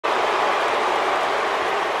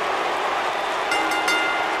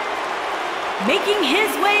Making his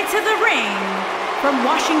way to the ring from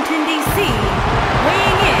Washington, D.C.,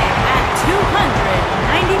 weighing in at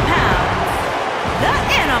 290 pounds, the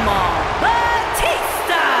Animal,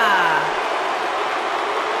 Batista!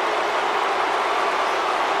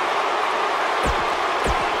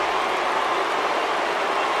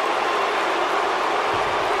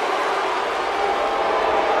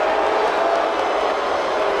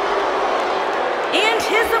 And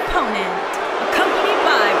his opponent, accompanied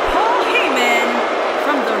by Paul Heyman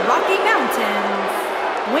from the Rocky Mountains,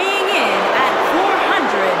 weighing in at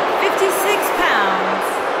 456 pounds,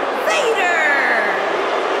 Vader!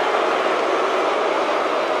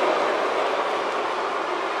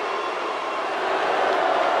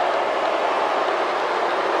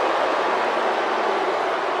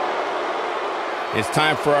 It's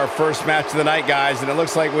time for our first match of the night, guys, and it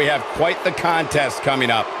looks like we have quite the contest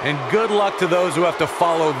coming up. And good luck to those who have to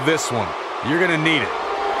follow this one. You're going to need it.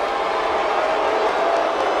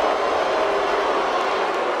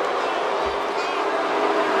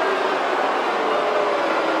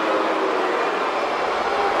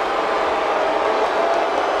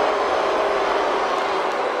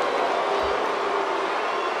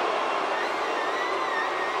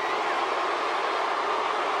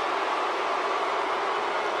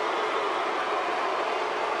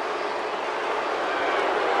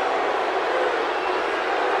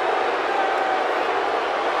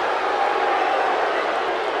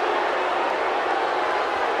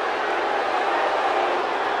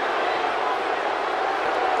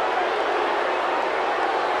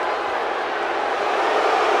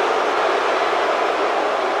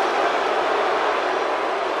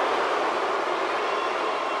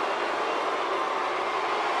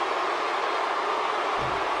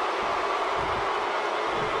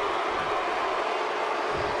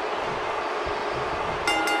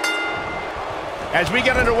 As we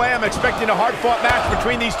get underway, I'm expecting a hard-fought match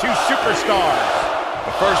between these two superstars.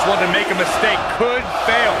 The first one to make a mistake could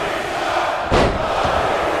fail.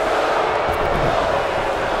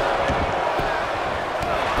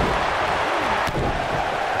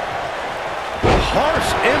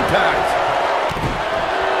 Harsh impact.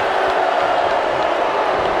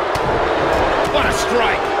 What a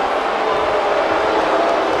strike.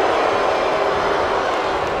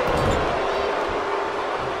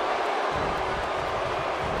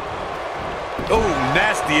 Oh,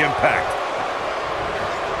 nasty impact.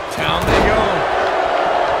 Down they go.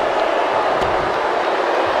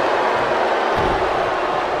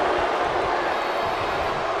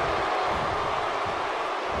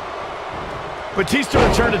 Batista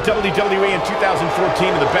returned to WWE in 2014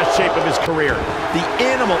 in the best shape of his career. The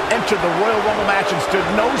Animal entered the Royal Rumble match and stood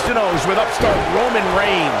nose-to-nose with upstart Roman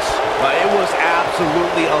Reigns. It was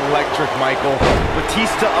absolutely electric, Michael.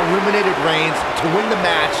 Batista eliminated Reigns to win the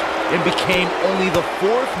match and became only the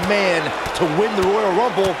fourth man to win the Royal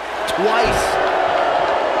Rumble twice.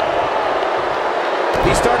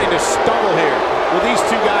 He's starting to stumble here. With these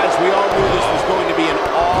two guys, we all knew this was going to be an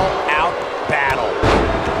all-out battle.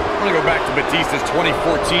 We're going to go back to Batista's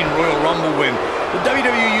 2014 Royal Rumble win. The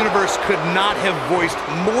WWE Universe could not have voiced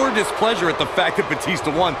more displeasure at the fact that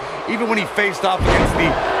Batista won, even when he faced off against the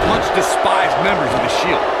much-despised members of the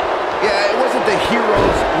Shield. Yeah, it wasn't the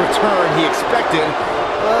hero's return he expected,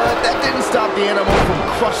 but that didn't stop the Animal from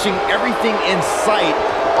crushing everything in sight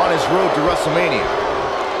on his road to WrestleMania.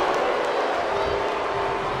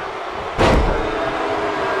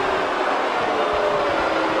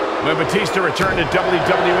 When Batista returned to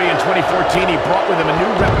WWE in 2014, he brought with him a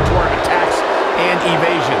new repertoire of attacks and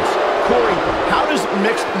evasions. Corey, how does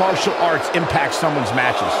mixed martial arts impact someone's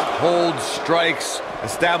matches? Holds, strikes,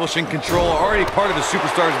 establishing control are already part of the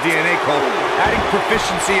superstar's DNA, Cole. Adding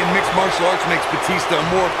proficiency in mixed martial arts makes Batista a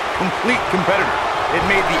more complete competitor. It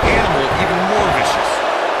made the Animal even more vicious.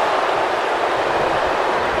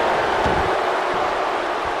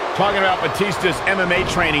 Talking about Batista's MMA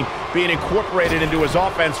training being incorporated into his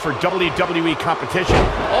offense for WWE competition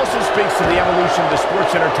also speaks to the evolution of the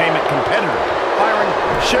sports entertainment competitor. Byron,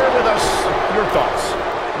 share with us your thoughts.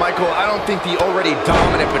 Michael, I don't think the already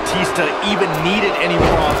dominant Batista even needed any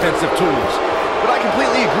more offensive tools. But I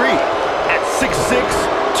completely agree. At 6'6",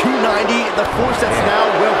 290, the force that's now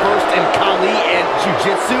well-versed in Kali and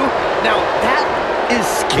Jiu-Jitsu, now that is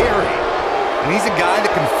scary. And he's a guy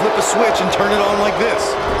that can flip a switch and turn it on like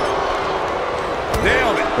this.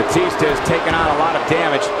 Nailed it. Batista has taken on a lot of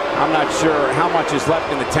damage. I'm not sure how much is left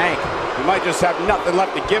in the tank. He might just have nothing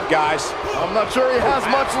left to give, guys. I'm not sure he has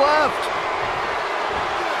much left.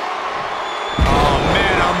 Oh,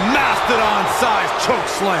 man, a mastodon-sized choke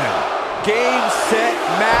slam. Game, set,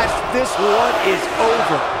 match, this one is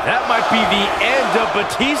over. That might be the end of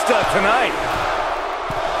Batista tonight.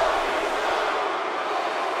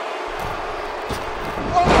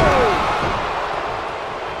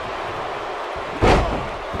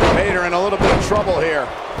 Vader in a little bit of trouble here,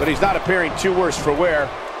 but he's not appearing too worse for wear.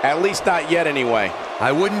 At least not yet, anyway.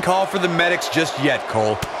 I wouldn't call for the medics just yet,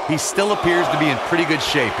 Cole. He still appears to be in pretty good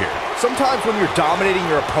shape here. Sometimes when you're dominating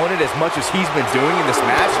your opponent as much as he's been doing in this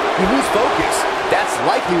match, you lose focus. That's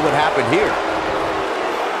likely what happened here.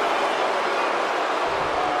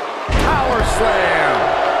 Power slam.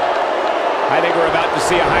 I think we're about to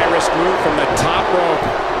see a high-risk move from the top rope.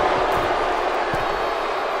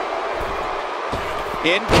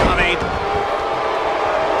 Incoming.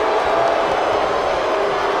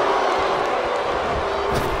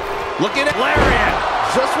 Looking at lariat.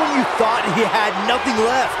 Just when you thought he had nothing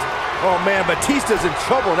left. Oh man, Batista's in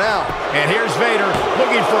trouble now. And here's Vader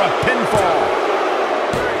looking for a pinfall.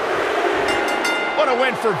 What a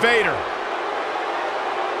win for Vader.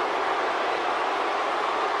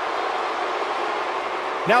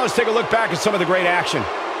 Now let's take a look back at some of the great action.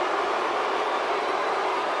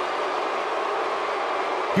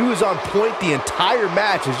 He was on point the entire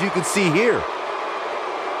match, as you can see here.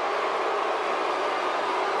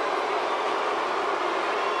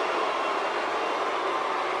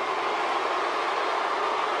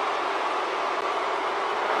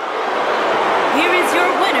 Here is your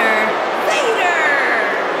winner, Vader!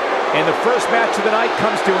 And the first match of the night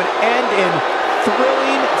comes to an end in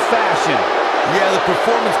thrilling fashion. Yeah, the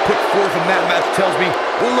performance put forth in that match tells me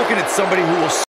we're looking at somebody who will